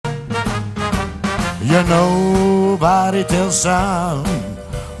You nobody till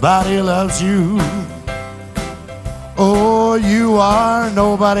somebody loves you. Oh, you are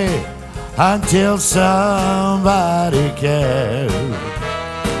nobody until somebody cares.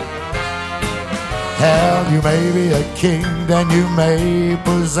 Hell, you may be a king, then you may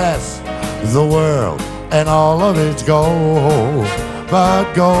possess the world and all of its gold,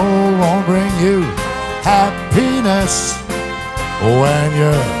 but gold won't bring you happiness when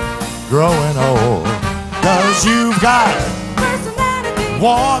you're growing old. 'Cause you've got personality,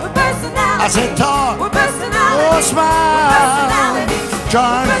 walk, personality, I said talk, personality, oh smile,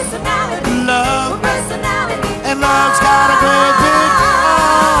 charm, personality, love, personality, and love's got a great big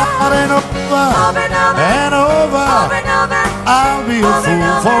heart. And over and over, I'll be a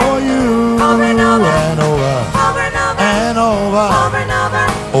fool for you. And over and over,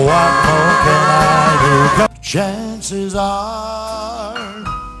 what more can I do? Chances are,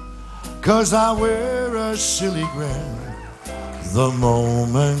 'cause I wear a silly grin the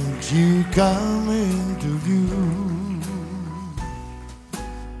moment you come into view.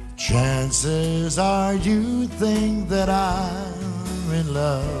 Chances are you think that I'm in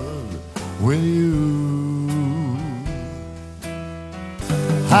love with you.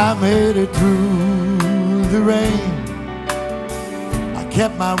 I made it through the rain, I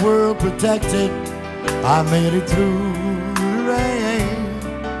kept my world protected. I made it through the rain,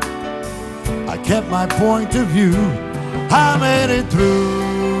 I kept my point of view. I made it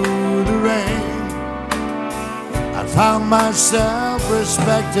through the rain, I found myself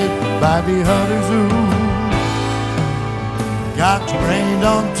respected by the others who got rained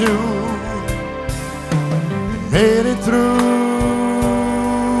on too. Made it through.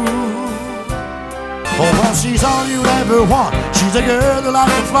 Oh, well, she's all you ever want. She's a girl that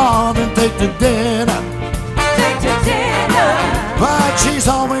likes to flaunt and take to dinner. But she's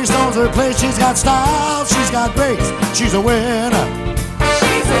always knows her place. She's got style, she's got grace. She's a winner.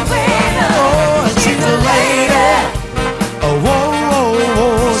 She's a winner. Oh, and she's a lady. Oh, whoa, whoa,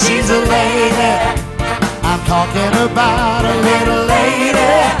 whoa, she's a lady. I'm talking about a little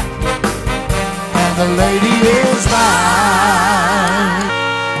lady, and the lady is mine.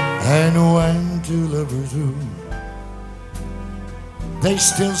 And when two lovers do, they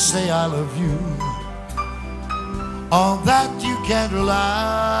still say I love you. On that you can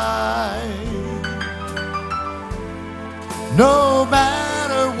rely. No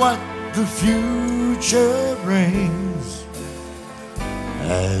matter what the future brings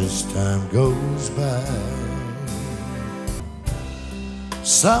as time goes by.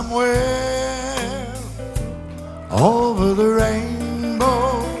 Somewhere over the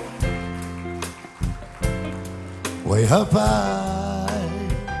rainbow, way up high,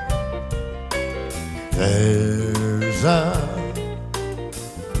 there's a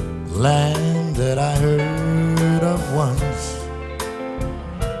land that I heard of once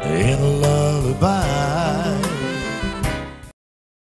in a lullaby.